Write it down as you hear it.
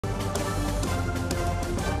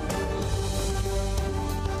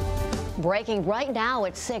Breaking right now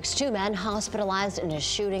at 6, 2 men hospitalized in a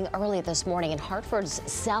shooting early this morning in Hartford's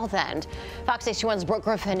South End. Fox 61's Brooke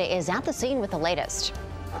Griffin is at the scene with the latest.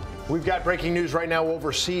 We've got breaking news right now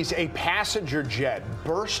overseas. A passenger jet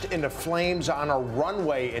burst into flames on a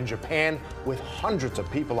runway in Japan with hundreds of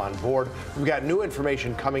people on board. We've got new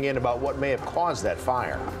information coming in about what may have caused that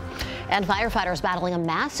fire. And firefighters battling a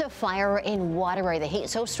massive fire in Waterbury. The heat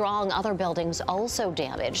so strong, other buildings also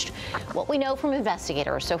damaged. What we know from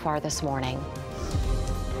investigators so far this morning.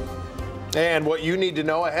 And what you need to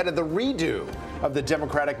know ahead of the redo of the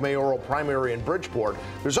Democratic mayoral primary in Bridgeport.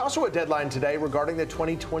 There's also a deadline today regarding the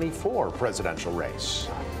 2024 presidential race.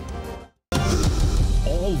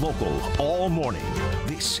 All local, all morning.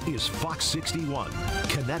 This is Fox 61,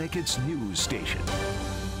 Connecticut's news station.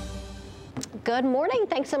 Good morning.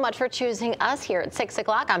 Thanks so much for choosing us here at 6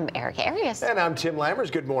 o'clock. I'm Erica Arias. And I'm Tim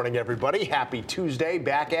Lammers. Good morning, everybody. Happy Tuesday.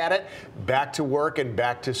 Back at it, back to work and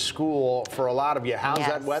back to school for a lot of you. How's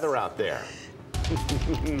that weather out there?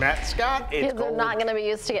 Matt Scott, it's They're not going to be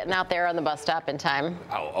used to getting out there on the bus stop in time.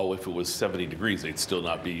 Oh, if it was 70 degrees, they'd still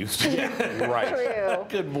not be used to it. Right. True.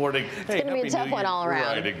 Good morning. It's going to be a tough one all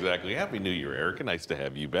around. Right, exactly. Happy New Year, Erica. Nice to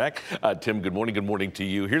have you back. Tim, good morning. Good morning to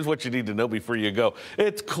you. Here's what you need to know before you go.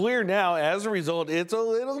 It's clear now. As a result, it's a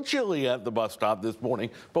little chilly at the bus stop this morning,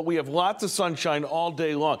 but we have lots of sunshine all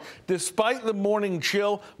day long. Despite the morning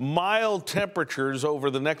chill, mild temperatures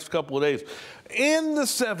over the next couple of days. In the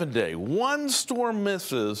 7-day, one storm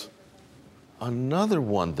misses. Another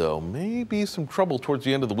one, though, may be some trouble towards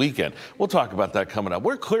the end of the weekend. We'll talk about that coming up.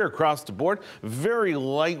 We're clear across the board. Very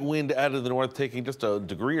light wind out of the north, taking just a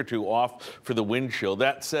degree or two off for the wind chill.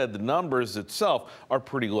 That said, the numbers itself are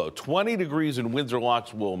pretty low. 20 degrees in Windsor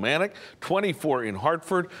Locks, Willimantic, 24 in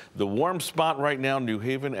Hartford. The warm spot right now, New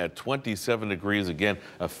Haven, at 27 degrees. Again,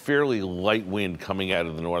 a fairly light wind coming out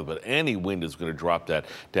of the north, but any wind is going to drop that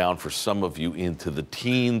down for some of you into the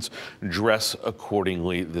teens. Dress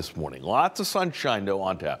accordingly this morning. Lots of sunshine, though,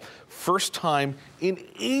 on tap. First time in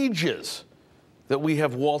ages that we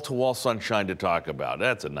have wall-to-wall sunshine to talk about.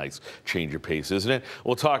 That's a nice change of pace, isn't it?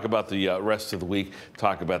 We'll talk about the rest of the week,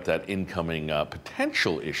 talk about that incoming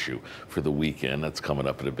potential issue for the weekend. That's coming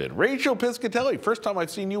up in a bit. Rachel Piscatelli, first time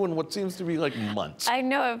I've seen you in what seems to be like months. I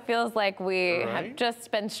know, it feels like we have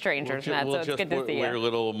just been strangers, Matt, so it's good to see you. We're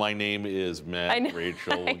little, my name is Matt,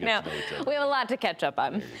 Rachel. We'll get to know each other. We have a lot to catch up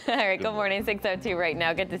on. All right, good morning, 6:02 right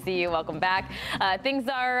now. Good to see you. Welcome back. Things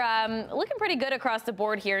are looking pretty good across the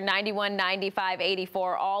board here. 91, 95,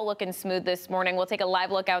 84, all looking smooth this morning. We'll take a live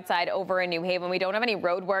look outside over in New Haven. We don't have any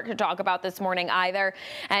road work to talk about this morning either.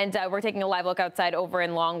 And we're taking a live look outside over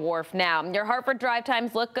in Long Wharf now. Your Hartford drive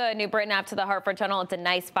times look good. New Britain up to the Hartford Tunnel. It's a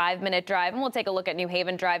nice 5-minute drive. And we'll take a look at New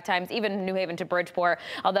Haven drive times, even New Haven to Bridgeport.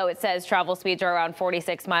 Although it says travel speeds are around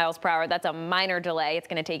 46 miles per hour. That's a minor delay. It's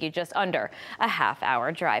going to take you just under a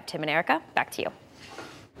half-hour drive. Tim and Erica, back to you.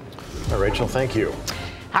 All right, Rachel, thank you.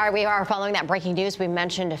 All right, we are following that breaking news we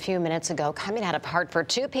mentioned a few minutes ago coming out of Hartford.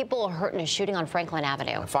 2 people are hurt in a shooting on Franklin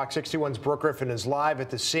Avenue. Fox 61's Brooke Griffin is live at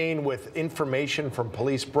the scene with information from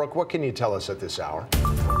police. Brooke, what can you tell us at this hour?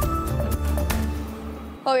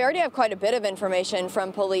 Well, we already have quite a bit of information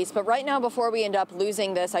from police, but right now, before we end up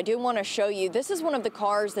losing this, I do want to show you, this is one of the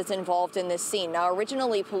cars that's involved in this scene. Now,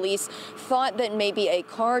 originally, police thought that maybe a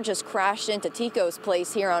car just crashed into Tico's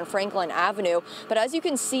place here on Franklin Avenue, but as you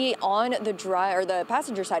can see on the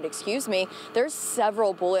passenger side, there's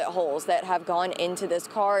several bullet holes that have gone into this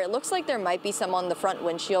car. It looks like there might be some on the front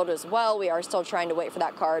windshield as well. We are still trying to wait for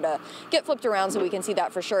that car to get flipped around so we can see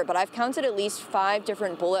that for sure, but I've counted at least 5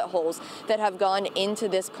 different bullet holes that have gone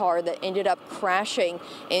into this car that ended up crashing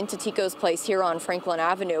into Tico's place here on Franklin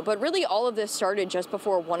Avenue. But really all of this started just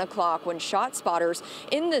before 1 o'clock when shot spotters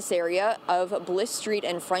in this area of Bliss Street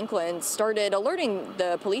and Franklin started alerting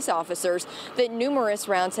the police officers that numerous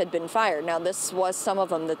rounds had been fired. Now this was some of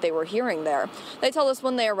them that they were hearing there. They tell us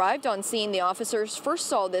when they arrived on scene, the officers first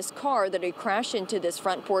saw this car that had crashed into this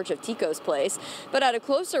front porch of Tico's place. But at a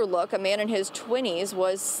closer look, a man in his 20s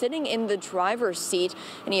was sitting in the driver's seat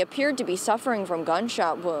and he appeared to be suffering from gunshot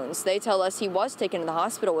wounds. They tell us he was taken to the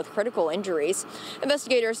hospital with critical injuries.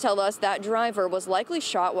 Investigators tell us that driver was likely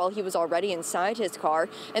shot while he was already inside his car,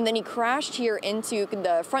 and then he crashed here into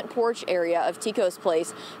the front porch area of Tico's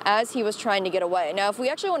place as he was trying to get away. Now, if we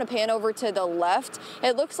actually want to pan over to the left,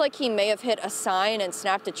 it looks like he may have hit a sign and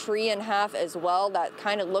snapped a tree in half as well. That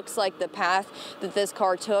kind of looks like the path that this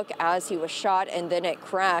car took as he was shot, and then it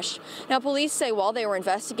crashed. Now, police say while they were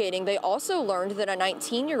investigating, they also learned that a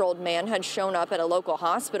 19-year-old man had shown up at a local local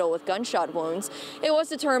hospital with gunshot wounds. It was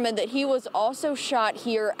determined that he was also shot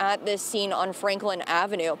here at this scene on Franklin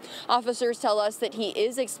Avenue. Officers tell us that he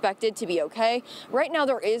is expected to be okay. Right now,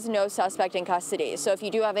 there is no suspect in custody. So if you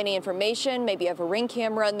do have any information, maybe you have a ring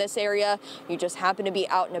camera in this area, you just happen to be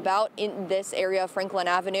out and about in this area of Franklin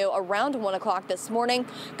Avenue around 1 o'clock this morning,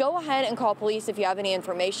 go ahead and call police if you have any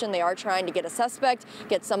information. They are trying to get a suspect,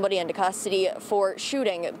 get somebody into custody for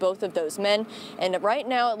shooting both of those men. And right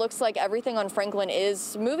now, it looks like everything on Franklin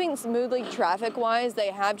is moving smoothly traffic-wise.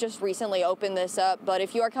 They have just recently opened this up, but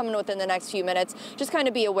if you are coming within the next few minutes, just kind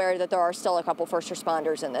of be aware that there are still a couple first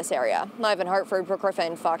responders in this area. Live in Hartford, Brooke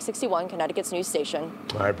Griffin, Fox 61, Connecticut's news station.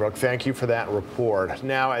 All right, Brooke, thank you for that report.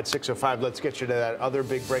 Now at 6:05, let's get you to that other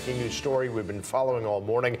big breaking news story we've been following all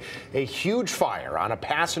morning. A huge fire on a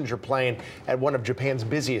passenger plane at one of Japan's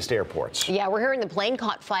busiest airports. Yeah, we're hearing the plane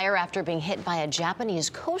caught fire after being hit by a Japanese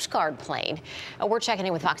Coast Guard plane. We're checking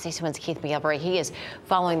in with Fox 61's Keith McGilvery. He is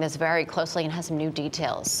following this very closely and has some new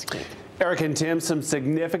details. Keith. Eric and Tim, some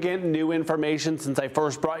significant new information since I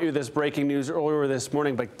first brought you this breaking news earlier this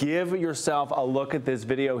morning, but give yourself a look at this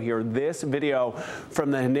video here. This video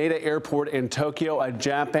from the Haneda Airport in Tokyo, a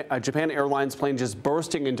Japan Airlines plane just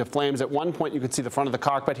bursting into flames. At one point, you could see the front of the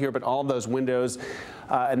cockpit here, but all of those windows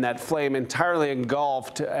and that flame entirely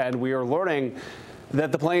engulfed, and we are learning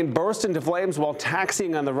that the plane burst into flames while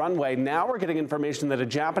taxiing on the runway. Now we're getting information that a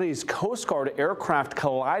Japanese Coast Guard aircraft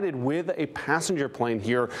collided with a passenger plane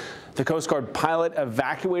here. The Coast Guard pilot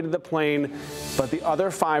evacuated the plane, but the other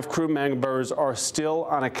 5 crew members are still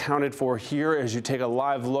unaccounted for here as you take a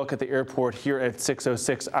live look at the airport here at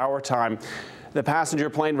 6:06 our time. The passenger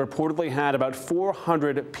plane reportedly had about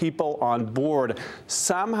 400 people on board.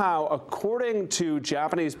 Somehow, according to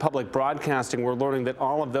Japanese public broadcasting, we're learning that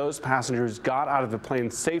all of those passengers got out of the plane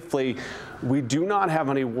safely. We do not have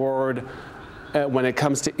any word when it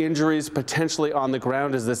comes to injuries potentially on the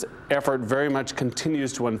ground as this effort very much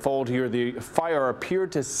continues to unfold here. The fire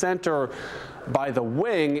appeared to center by the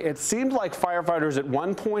wing. It seemed like firefighters at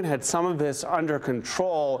one point had some of this under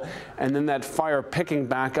control, and then that fire picking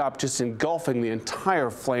back up, just engulfing the entire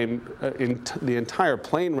plane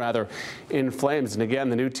in flames. And again,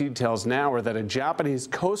 the new details now are that a Japanese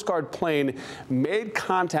Coast Guard plane made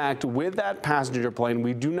contact with that passenger plane.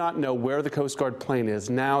 We do not know where the Coast Guard plane is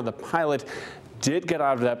now. The pilot did get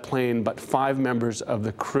out of that plane, but 5 members of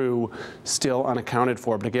the crew still unaccounted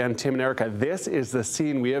for. But again, Tim and Erica, this is the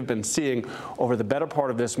scene we have been seeing over the better part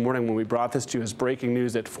of this morning when we brought this to you as breaking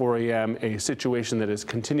news at 4 a.m., a situation that is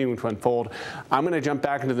continuing to unfold. I'm going to jump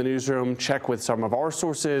back into the newsroom, check with some of our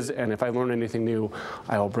sources, and if I learn anything new,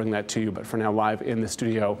 I will bring that to you. But for now, live in the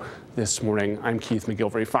studio this morning, I'm Keith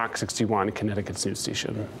McGilvery, Fox 61, Connecticut's news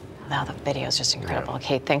station. Wow, the video is just incredible.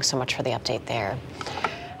 Kate, thanks so much for the update there.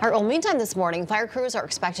 All right, well, meantime this morning, fire crews are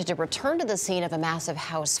expected to return to the scene of a massive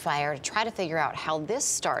house fire to try to figure out how this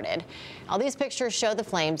started. All these pictures show the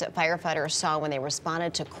flames that firefighters saw when they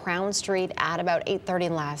responded to Crown Street at about 8:30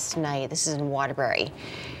 last night. This is in Waterbury.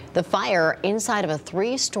 The fire inside of a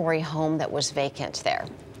 3-story home that was vacant there.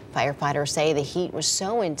 Firefighters say the heat was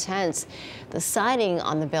so intense, the siding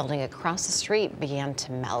on the building across the street began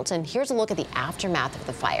to melt. And here's a look at the aftermath of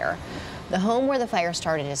the fire. The home where the fire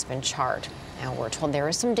started has been charred. Now we're told there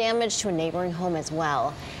is some damage to a neighboring home as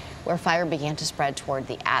well, where fire began to spread toward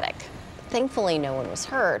the attic. Thankfully, no one was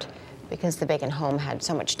hurt. Because the vacant home had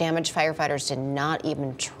so much damage, firefighters did not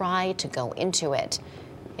even try to go into it.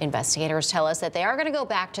 Investigators tell us that they are going to go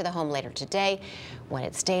back to the home later today. When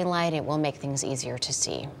it's daylight, it will make things easier to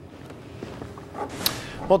see.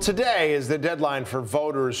 Well, today is the deadline for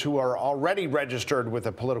voters who are already registered with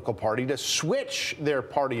a political party to switch their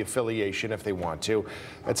party affiliation if they want to.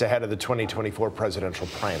 That's ahead of the 2024 presidential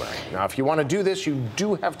primary. Now, if you want to do this, you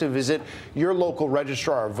do have to visit your local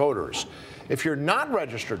registrar of voters. If you're not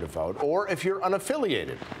registered to vote, or if you're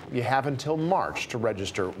unaffiliated, you have until March to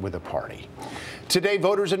register with a party. Today,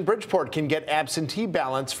 voters in Bridgeport can get absentee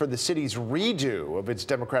ballots for the city's redo of its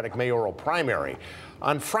Democratic mayoral primary.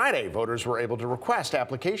 On Friday, voters were able to request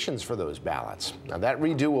applications for those ballots. Now, that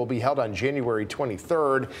redo will be held on January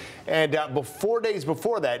 23rd, and 4 days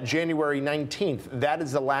before that, January 19th, that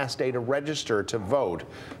is the last day to register to vote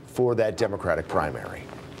for that Democratic primary.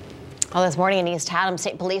 Well, this morning in East Haddam,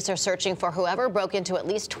 state police are searching for whoever broke into at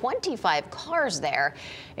least 25 cars there,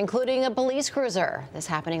 including a police cruiser. This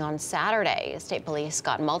happening on Saturday. State police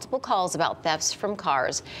got multiple calls about thefts from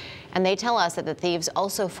cars, and they tell us that the thieves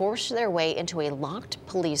also forced their way into a locked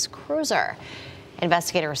police cruiser.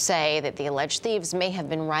 Investigators say that the alleged thieves may have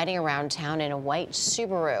been riding around town in a white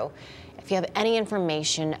Subaru. If you have any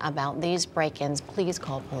information about these break-ins, please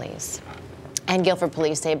call police. And Guilford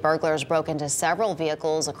police say burglars broke into several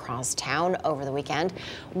vehicles across town over the weekend.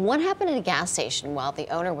 One happened at a gas station while the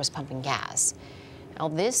owner was pumping gas. Now,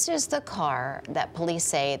 this is the car that police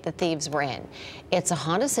say the thieves were in. It's a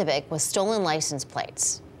Honda Civic with stolen license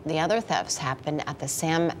plates. The other thefts happened at the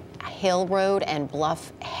Sam Hill Road and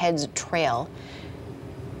Bluff Heads Trail.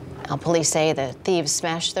 Now, police say the thieves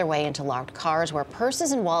smashed their way into locked cars where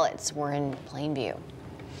purses and wallets were in plain view.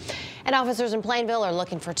 And officers in Plainville are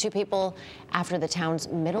looking for 2 people after the town's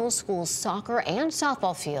middle school soccer and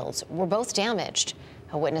softball fields were both damaged.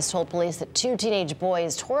 A witness told police that 2 teenage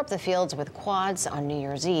boys tore up the fields with quads on New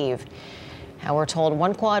Year's Eve. Now, we're told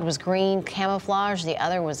one quad was green camouflage, the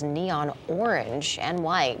other was neon orange and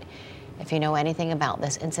white. If you know anything about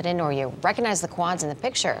this incident or you recognize the quads in the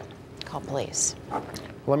picture, call police.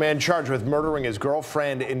 Well, a man charged with murdering his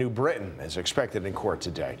girlfriend in New Britain is expected in court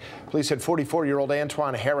today. Police said 44-year-old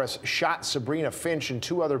Antoine Harris shot Sabrina Finch and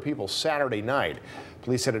 2 other people Saturday night.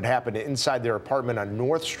 Police said it happened inside their apartment on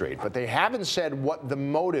North Street, but they haven't said what the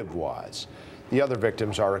motive was. The other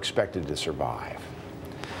victims are expected to survive.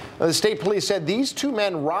 Now, the state police said these 2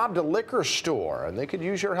 men robbed a liquor store and they could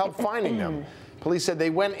use your help finding them. Police said they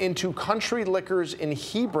went into Country Liquors in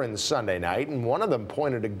Hebron Sunday night, and one of them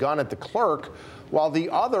pointed a gun at the clerk while the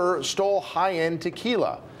other stole high-end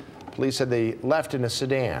tequila. Police said they left in a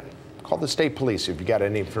sedan. Call the state police if you got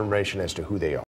any information as to who they are.